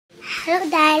Hello,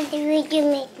 Dad. Would you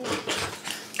make me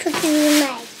cookie with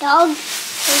my dog?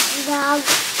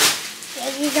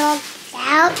 Baby dog,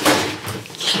 out.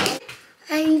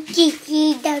 And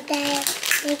Kiki dog that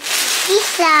makes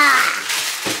pizza.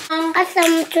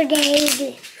 Awesome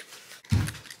today.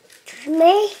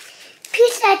 Me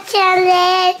pizza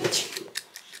challenge.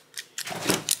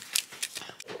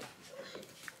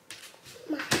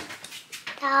 My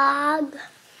dog.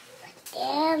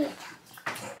 Damn.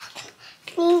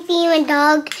 Sleepy, my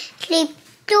dog sleep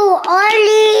too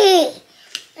early.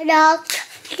 My dog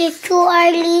sleep too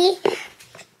early.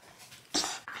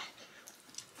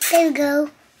 There we go.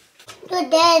 So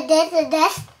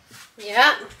there's.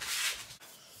 Yeah.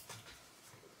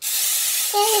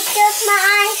 Can you close my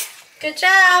eyes? Good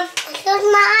job. Close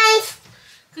my eyes.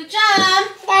 Good job.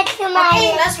 That's my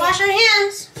Okay, eyes. let's wash our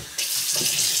hands.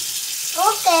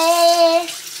 Okay.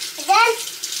 Then.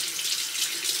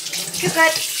 You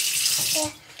got Yeah.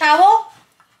 towel?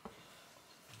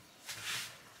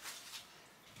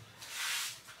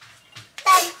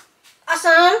 Done.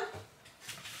 Awesome.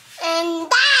 And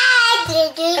Dad,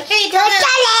 Okay, the do it.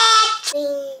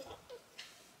 challenge.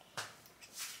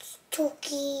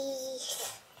 Cookies.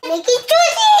 Making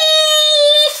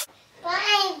cookies.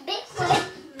 Fine, big one.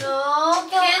 No,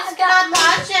 kids cannot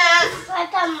touch it.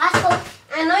 Like a muscle.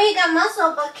 I know you got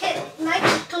muscle, but kid, knife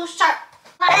is too sharp.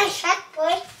 Fine, sharp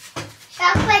boy.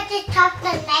 Sharp boy to chop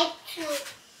the knife too.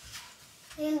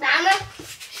 Remember?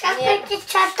 Sharp boy to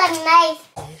chop the knife.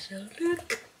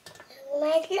 Look.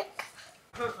 Might look.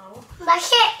 Uh-oh. But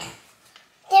shit.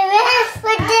 The rest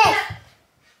with this.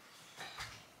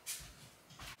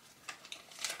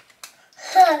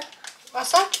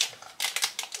 Awesome.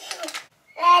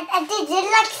 I did it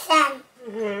like Sam.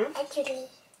 Mm-hmm. Actually.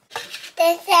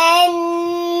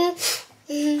 Then.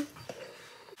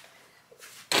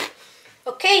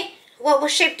 Okay, what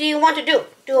shape do you want to do?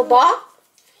 Do a ball?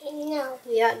 No.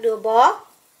 Yeah, do a ball.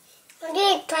 I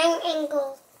did a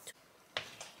triangle.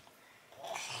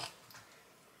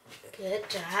 Good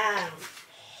job.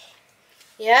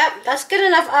 Yeah, that's good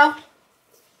enough, Al.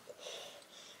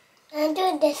 I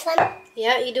do this one.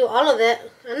 Yeah, you do all of it.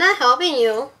 I'm not helping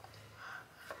you.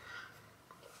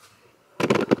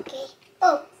 Okay.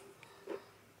 Oh,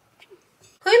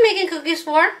 Who are you making cookies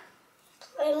for?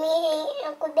 for me,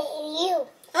 Uncle Daddy, you.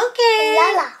 Okay.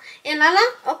 Lala. And Lala?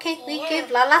 Okay, we Yeah.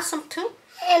 give Lala some too.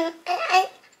 And I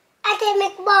can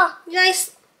make ball.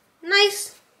 Nice.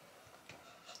 Nice.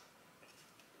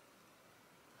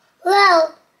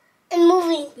 Wow. And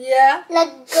moving. Yeah.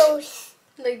 Like ghosts.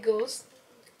 Legos.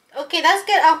 Okay, that's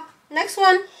good. Oh, next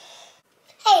one.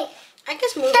 Hey, I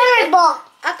just move third it. ball.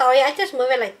 I just move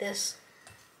it like this.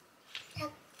 I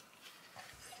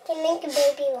can make a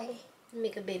baby one.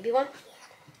 Make a baby one.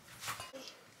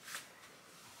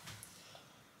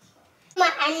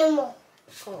 My animal.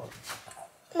 Oh,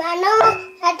 My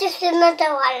animal had to swim in the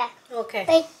water. okay.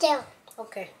 Right there.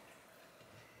 Okay.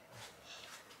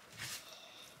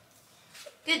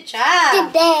 Good The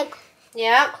job. bag.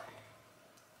 Yeah.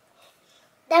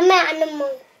 That's my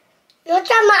animal. Not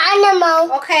my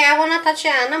animal. Okay, I wanna touch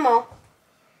your animal.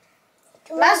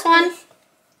 Last one.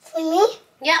 For me?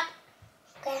 Yep.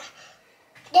 Okay.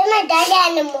 That's my daddy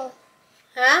animal.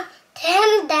 Huh?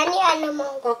 That's daddy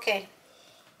animal. Okay.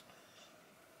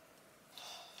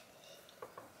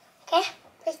 Okay?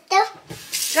 Crystal?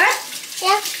 Good.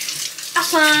 Yeah.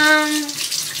 Awesome.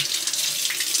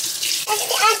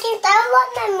 I can tell what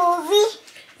my movie.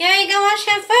 Yeah, you can wash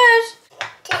it first.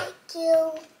 Thank you.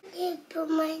 You put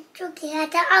my cookie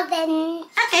at the oven.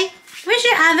 Okay. Where's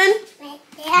your oven? Right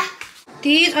there.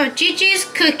 These are Gigi's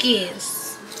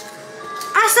cookies.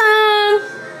 Awesome.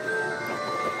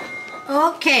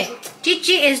 Okay.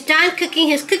 Gigi is done cooking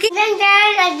his cookie. Then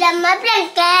there's my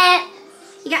blanket.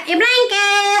 You got your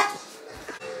blanket.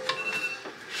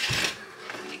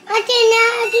 I don't know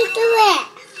how to do it.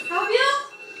 Help you?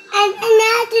 I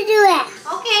know how to do it.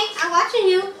 Okay, I'm watching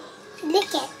you.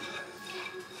 Look it.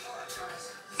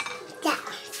 Yeah.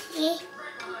 See?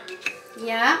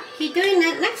 Yeah, keep doing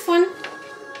that. Next one.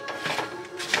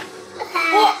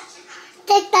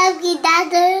 The doggy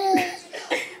dagger.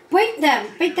 Break them.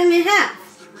 Break them in half.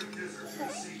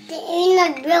 The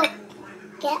inner broke.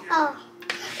 Get off.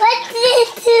 What's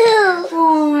this do?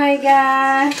 Oh my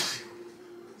gosh.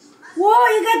 Whoa,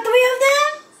 you got 3 of them?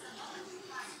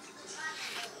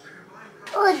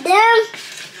 Oh, damn.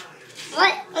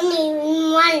 What? Only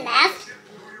one left?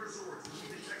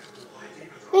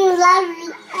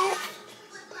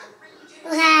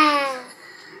 Wow.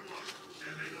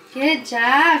 Good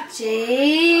job,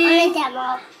 Jay. Only them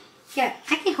all. Yeah,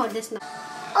 I can hold this now.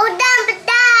 Oh, damn, but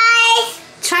die.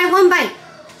 Try one bite.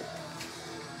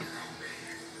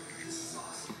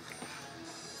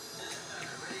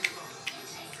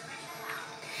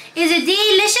 Is it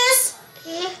delicious?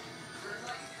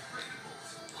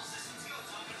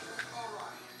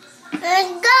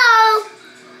 Let's go.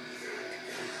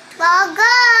 Go,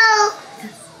 go.